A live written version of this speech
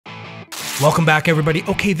Welcome back, everybody.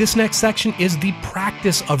 Okay, this next section is the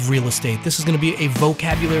practice of real estate. This is going to be a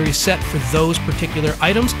vocabulary set for those particular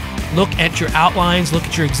items. Look at your outlines, look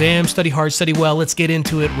at your exams, study hard, study well. Let's get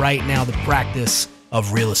into it right now, the practice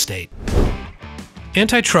of real estate.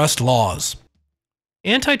 Antitrust laws.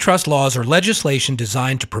 Antitrust laws are legislation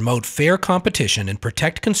designed to promote fair competition and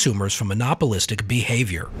protect consumers from monopolistic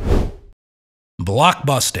behavior.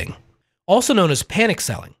 Blockbusting, also known as panic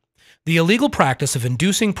selling. The illegal practice of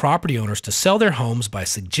inducing property owners to sell their homes by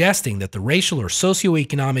suggesting that the racial or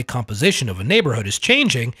socioeconomic composition of a neighborhood is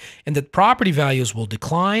changing and that property values will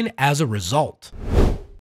decline as a result.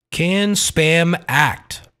 Can-Spam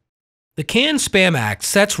Act. The Can-Spam Act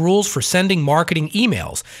sets rules for sending marketing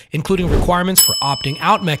emails, including requirements for opting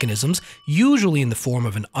out mechanisms, usually in the form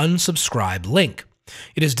of an unsubscribe link.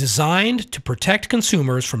 It is designed to protect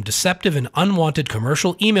consumers from deceptive and unwanted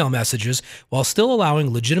commercial email messages while still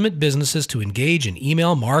allowing legitimate businesses to engage in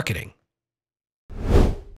email marketing.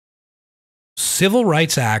 Civil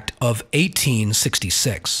Rights Act of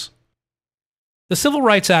 1866. The Civil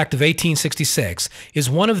Rights Act of 1866 is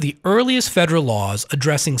one of the earliest federal laws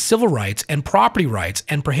addressing civil rights and property rights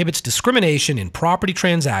and prohibits discrimination in property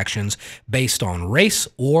transactions based on race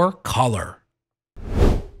or color.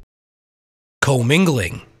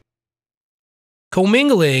 Commingling.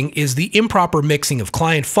 Commingling is the improper mixing of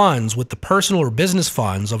client funds with the personal or business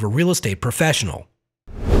funds of a real estate professional.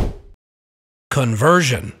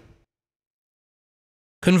 Conversion.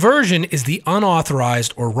 Conversion is the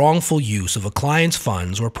unauthorized or wrongful use of a client's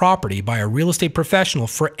funds or property by a real estate professional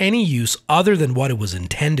for any use other than what it was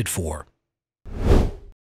intended for.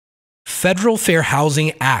 Federal Fair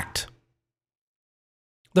Housing Act.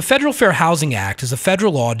 The Federal Fair Housing Act is a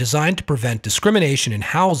federal law designed to prevent discrimination in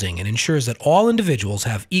housing and ensures that all individuals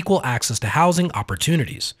have equal access to housing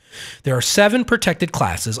opportunities. There are 7 protected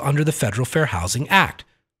classes under the Federal Fair Housing Act: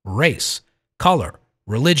 race, color,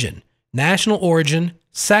 religion, national origin,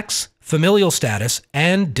 sex, familial status,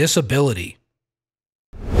 and disability.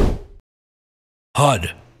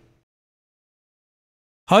 HUD.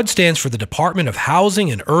 HUD stands for the Department of Housing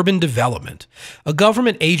and Urban Development, a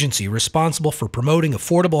government agency responsible for promoting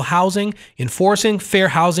affordable housing, enforcing fair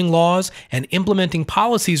housing laws, and implementing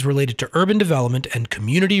policies related to urban development and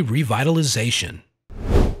community revitalization.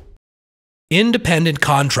 Independent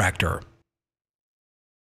contractor.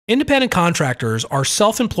 Independent contractors are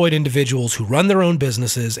self-employed individuals who run their own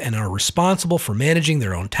businesses and are responsible for managing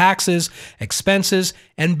their own taxes, expenses,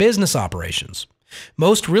 and business operations.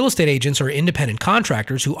 Most real estate agents are independent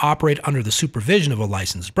contractors who operate under the supervision of a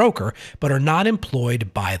licensed broker, but are not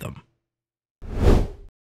employed by them.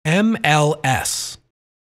 MLS.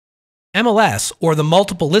 MLS, or the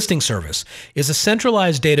Multiple Listing Service, is a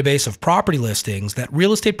centralized database of property listings that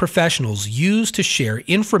real estate professionals use to share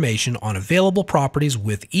information on available properties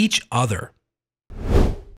with each other.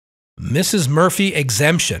 Mrs. Murphy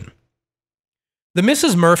Exemption. The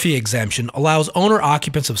Mrs. Murphy exemption allows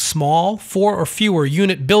owner-occupants of small, 4 or fewer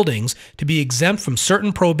unit buildings to be exempt from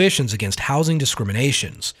certain prohibitions against housing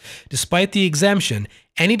discriminations. Despite the exemption,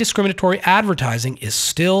 any discriminatory advertising is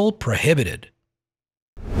still prohibited.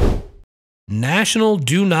 National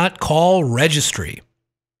Do Not Call Registry.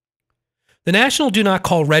 The National Do Not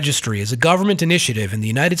Call Registry is a government initiative in the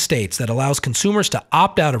United States that allows consumers to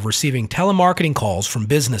opt out of receiving telemarketing calls from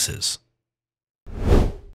businesses.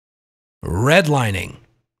 Redlining.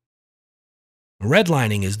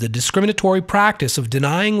 Redlining is the discriminatory practice of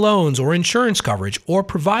denying loans or insurance coverage or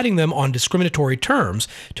providing them on discriminatory terms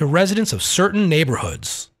to residents of certain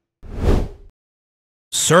neighborhoods.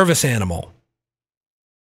 Service animal.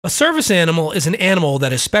 A service animal is an animal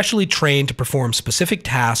that is specially trained to perform specific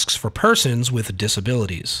tasks for persons with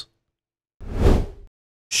disabilities.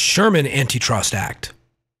 Sherman Antitrust Act.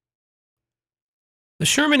 The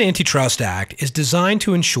Sherman Antitrust Act is designed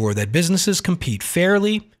to ensure that businesses compete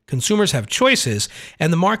fairly, consumers have choices,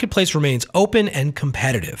 and the marketplace remains open and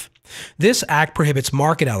competitive. This act prohibits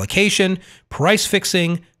market allocation, price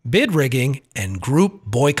fixing, bid rigging, and group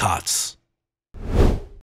boycotts.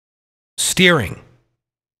 Steering.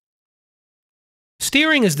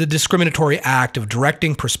 Steering is the discriminatory act of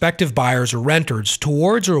directing prospective buyers or renters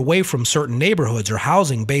towards or away from certain neighborhoods or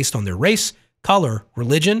housing based on their race, color,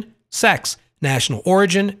 religion, sex, national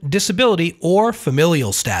origin, disability, or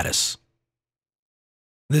familial status.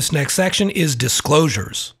 This next section is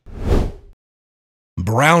disclosures.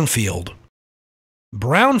 Brownfield.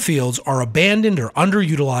 Brownfields are abandoned or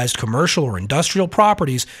underutilized commercial or industrial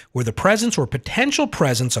properties where the presence or potential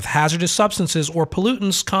presence of hazardous substances or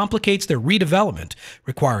pollutants complicates their redevelopment,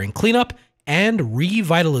 requiring cleanup and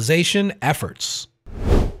revitalization efforts.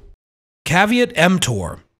 Caveat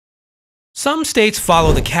emptor. Some states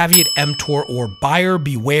follow the caveat emptor or buyer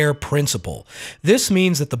beware principle. This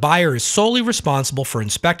means that the buyer is solely responsible for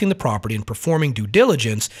inspecting the property and performing due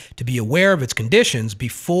diligence to be aware of its conditions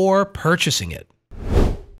before purchasing it.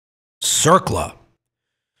 CERCLA,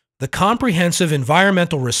 the Comprehensive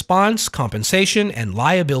Environmental Response, Compensation, and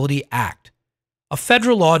Liability Act, a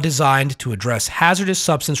federal law designed to address hazardous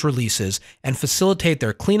substance releases and facilitate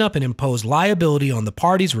their cleanup and impose liability on the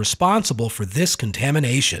parties responsible for this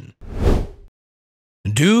contamination.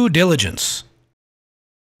 Due diligence.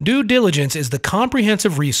 Due diligence is the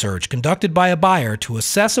comprehensive research conducted by a buyer to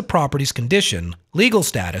assess a property's condition, legal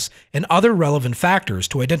status, and other relevant factors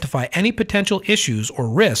to identify any potential issues or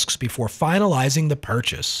risks before finalizing the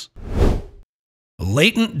purchase.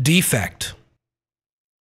 Latent defect.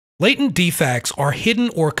 Latent defects are hidden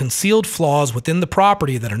or concealed flaws within the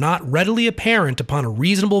property that are not readily apparent upon a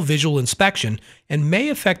reasonable visual inspection and may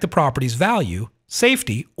affect the property's value,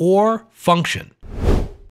 safety, or function.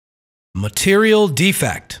 Material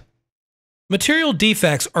defect. Material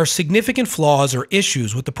defects are significant flaws or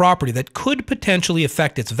issues with the property that could potentially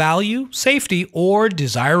affect its value, safety, or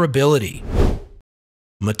desirability.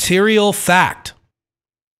 Material fact.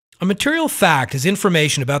 A material fact is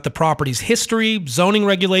information about the property's history, zoning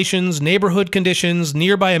regulations, neighborhood conditions,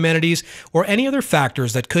 nearby amenities, or any other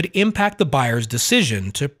factors that could impact the buyer's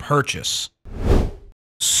decision to purchase.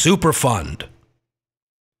 Superfund.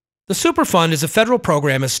 The Superfund is a federal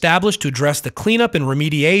program established to address the cleanup and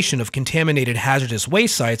remediation of contaminated hazardous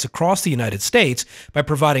waste sites across the United States by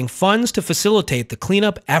providing funds to facilitate the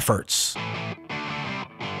cleanup efforts.